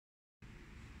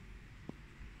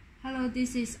Hello,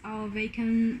 this is our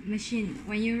vacuum machine.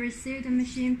 When you receive the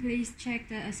machine, please check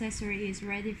the accessory is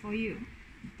ready for you.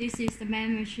 This is the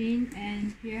main machine,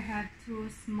 and here have two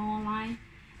small line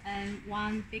and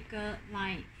one bigger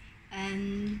line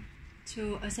and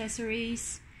two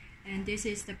accessories, and this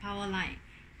is the power line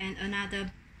and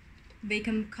another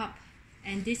vacuum cup,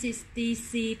 and this is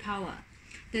DC power.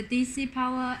 The DC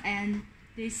power and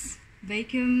this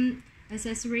vacuum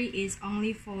accessory is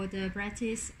only for the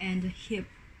brackets and the hip.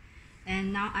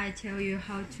 And now I tell you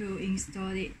how to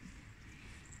install it.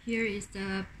 Here is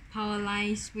the power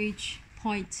line switch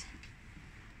point,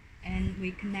 and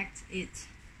we connect it.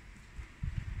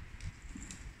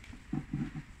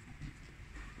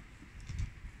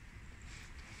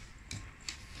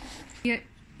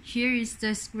 Here is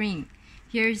the screen.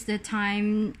 Here is the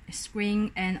time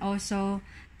screen and also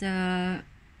the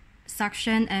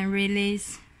suction and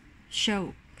release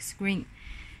show screen.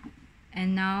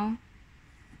 And now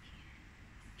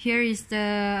here is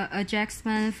the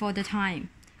adjustment for the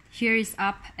time. Here is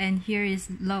up and here is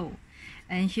low.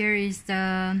 And here is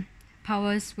the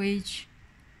power switch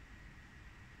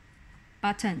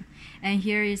button. And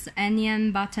here is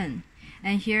onion button.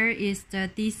 And here is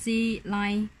the DC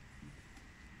line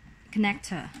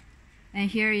connector.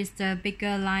 And here is the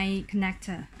bigger line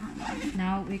connector.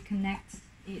 Now we connect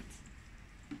it.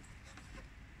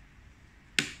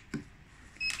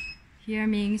 Here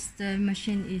means the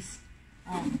machine is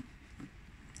on.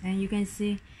 And you can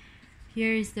see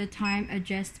here is the time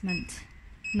adjustment.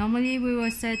 Normally we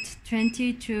will set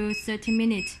 20 to 30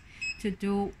 minutes to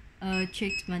do a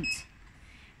treatment.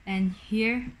 And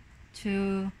here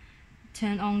to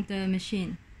turn on the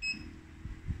machine.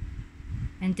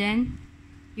 And then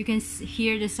you can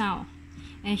hear the sound.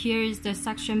 And here is the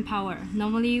suction power.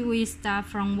 Normally we start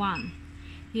from 1.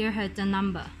 Here has the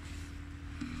number.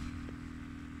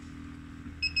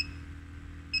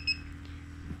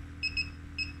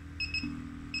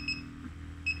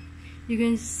 You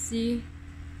can see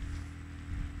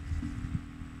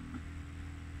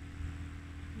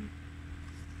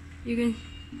you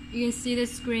can see the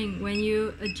screen. When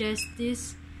you adjust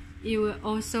this, it will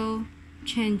also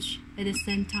change at the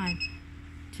same time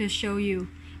to show you.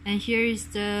 And here is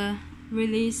the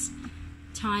release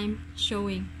time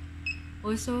showing,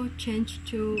 also change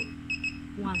to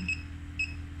 1.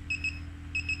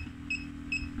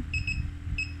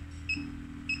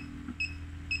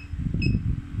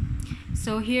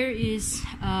 So here is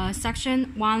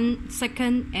suction 1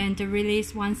 second and the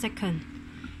release 1 second.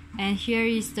 And here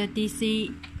is the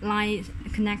DC line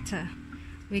connector.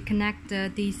 We connect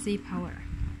the DC power.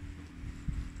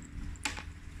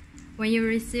 When you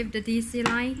receive the DC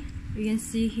line, you can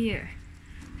see here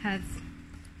have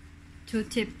 2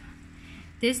 tip.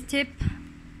 This tip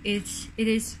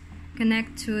is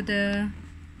connect to the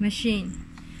machine,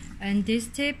 and this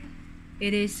tip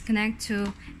it is connect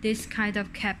to this kind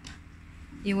of cap.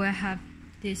 It will have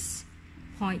this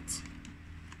point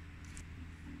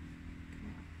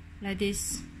like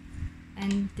this,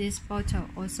 and this bottle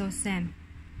also same.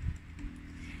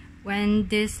 When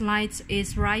this light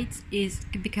is right, it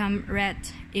become red.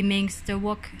 It means the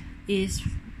work is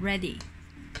ready.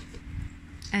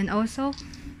 And also,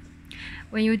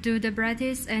 when you do the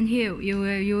brackets and heel, you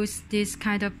will use this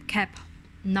kind of cap,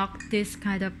 not this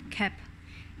kind of cap.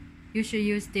 You should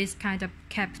use this kind of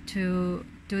cap to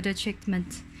do the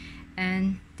treatment.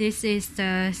 And this is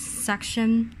the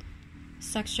suction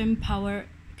power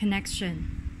connection.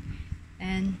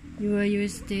 And you will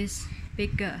use this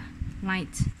bigger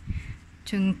light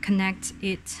to connect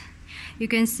it. You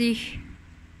can see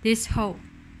this hole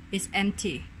is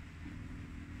empty.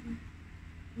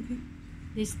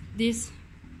 This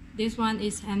one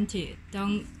is empty.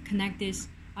 Don't connect this,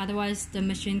 otherwise the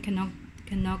machine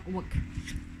cannot work.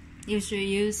 You should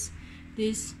use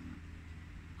this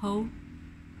hole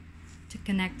to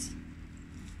connect.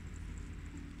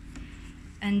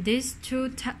 And this two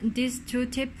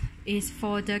tip is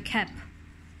for the cap.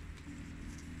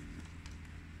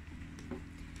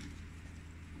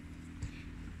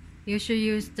 You should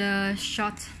use the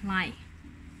short line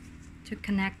to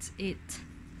connect it.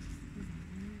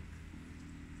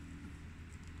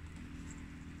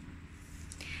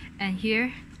 And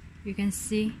here you can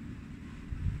see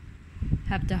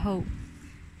have the hole,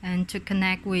 and to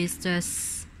connect with the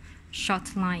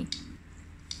short line.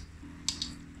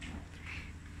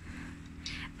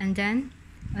 And then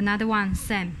another one,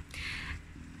 same.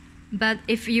 But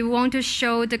if you want to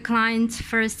show the client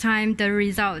first time the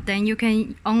result, then you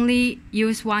can only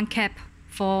use 1 cap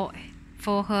for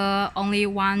her, only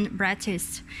 1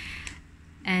 bracket,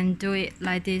 and do it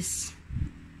like this.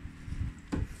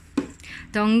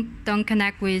 don't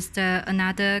connect with the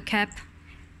another cap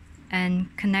and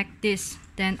connect this.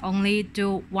 Then only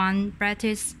do one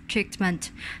practice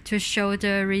treatment to show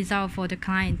the result for the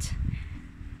client.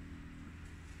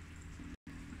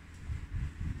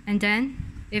 And then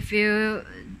if you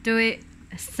do it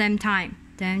same time,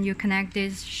 then you connect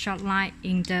this short line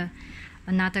in the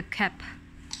another cap.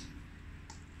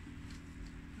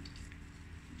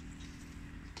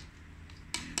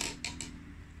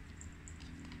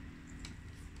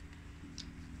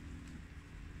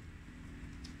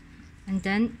 And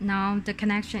then now the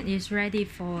connection is ready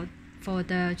for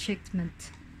the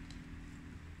treatment.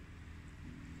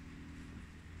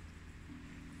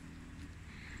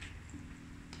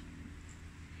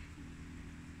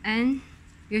 And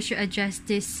you should adjust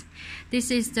this.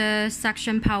 This is the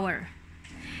suction power.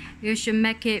 You should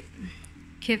make it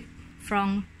keep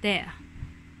from there.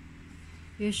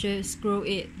 You should screw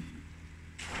it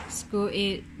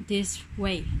this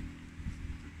way,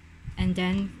 and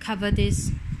then cover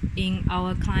this in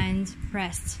our client's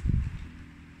breast.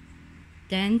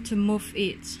 Then to move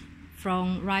it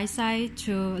from right side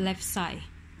to left side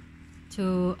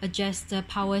to adjust the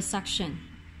power suction.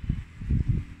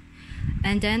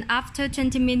 And then after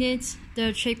 20 minutes,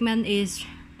 the treatment is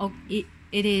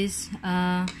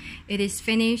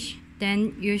finished.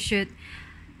 Then you should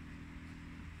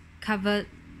cover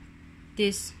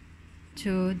this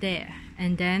to there,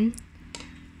 and then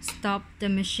stop the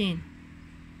machine.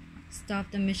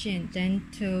 Then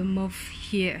to move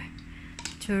here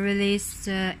to release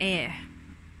the air,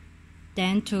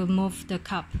 then to move the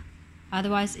cup.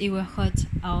 Otherwise it will hurt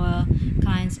our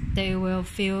clients. They will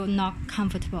feel not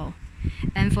comfortable.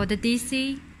 And for the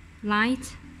DC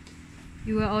light,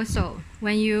 you will also,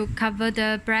 when you cover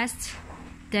the breast,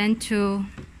 then to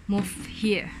move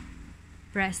here,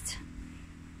 breast.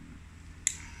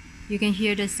 You can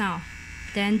hear the sound.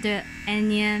 Then the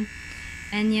anya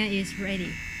is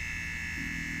ready.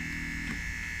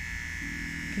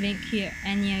 Click here,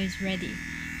 anya is ready.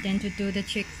 Then to do the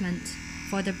treatment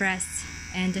for the breast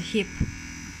and the hip.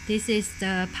 This is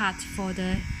the part for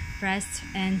the breast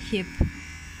and hip.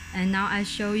 And now I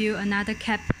show you another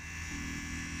cap.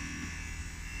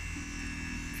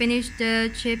 Finish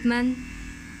the treatment.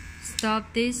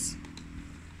 Stop this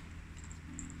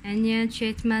anya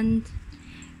treatment,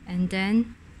 and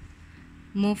then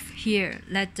move here,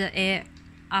 let the air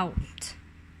out,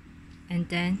 and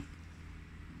then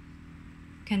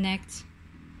connect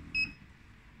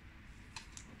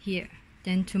here,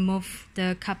 then to move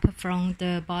the cup from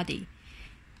the body.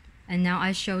 And now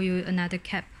I show you another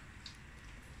cap.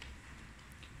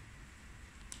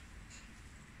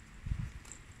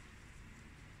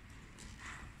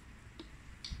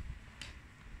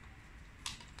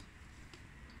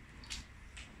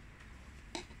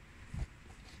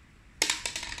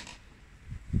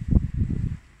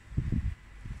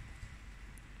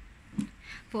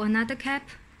 For another cap,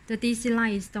 the DC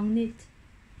line is don't need.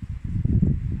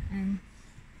 And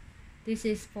this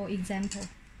is for example.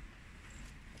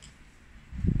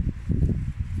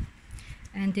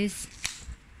 And this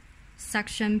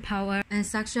suction power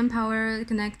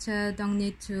connector don't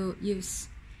need to use.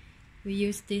 We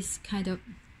use this kind of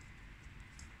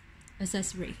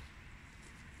accessory.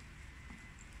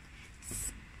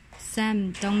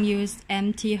 Some don't use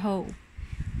empty hole.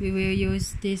 We will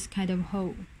use this kind of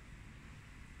hole.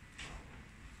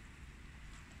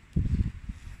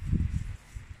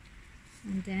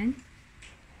 And then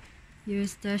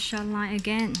use the short line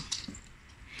again.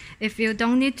 If you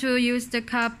don't need to use the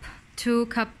cup, two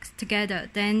cups together,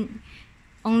 then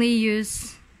only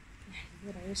use.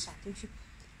 越来越少进去，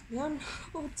你要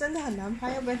真的很难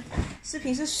拍，要不然视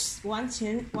频是完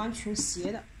全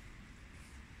斜的。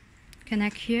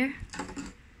Connect here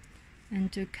and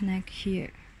to connect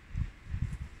here.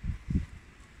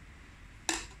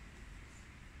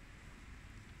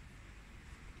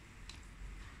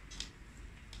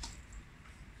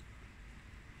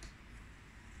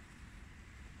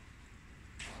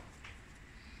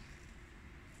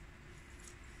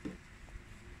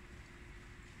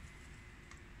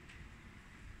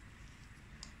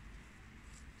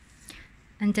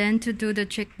 And then to do the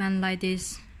treatment like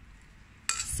this,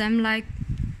 same like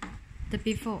the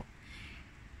before.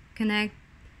 Connect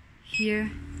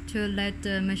here to let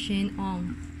the machine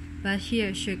on, but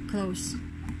here should close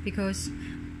because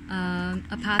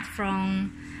apart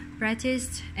from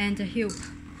breast and the hip,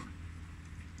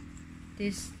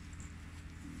 this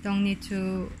don't need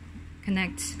to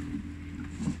connect.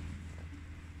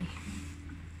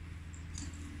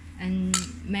 And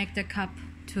make the cup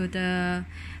to the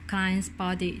client's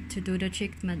body to do the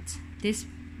treatment. This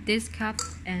cup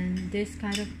and this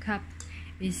kind of cup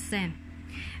is same.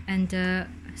 and the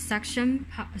suction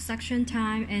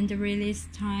time and the release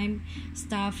time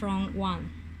start from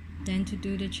 1, then to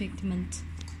do the treatment.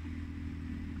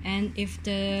 And if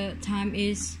the time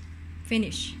is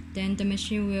finished, then the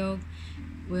machine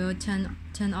will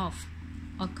turn off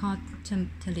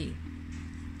automatically.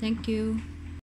 Thank you.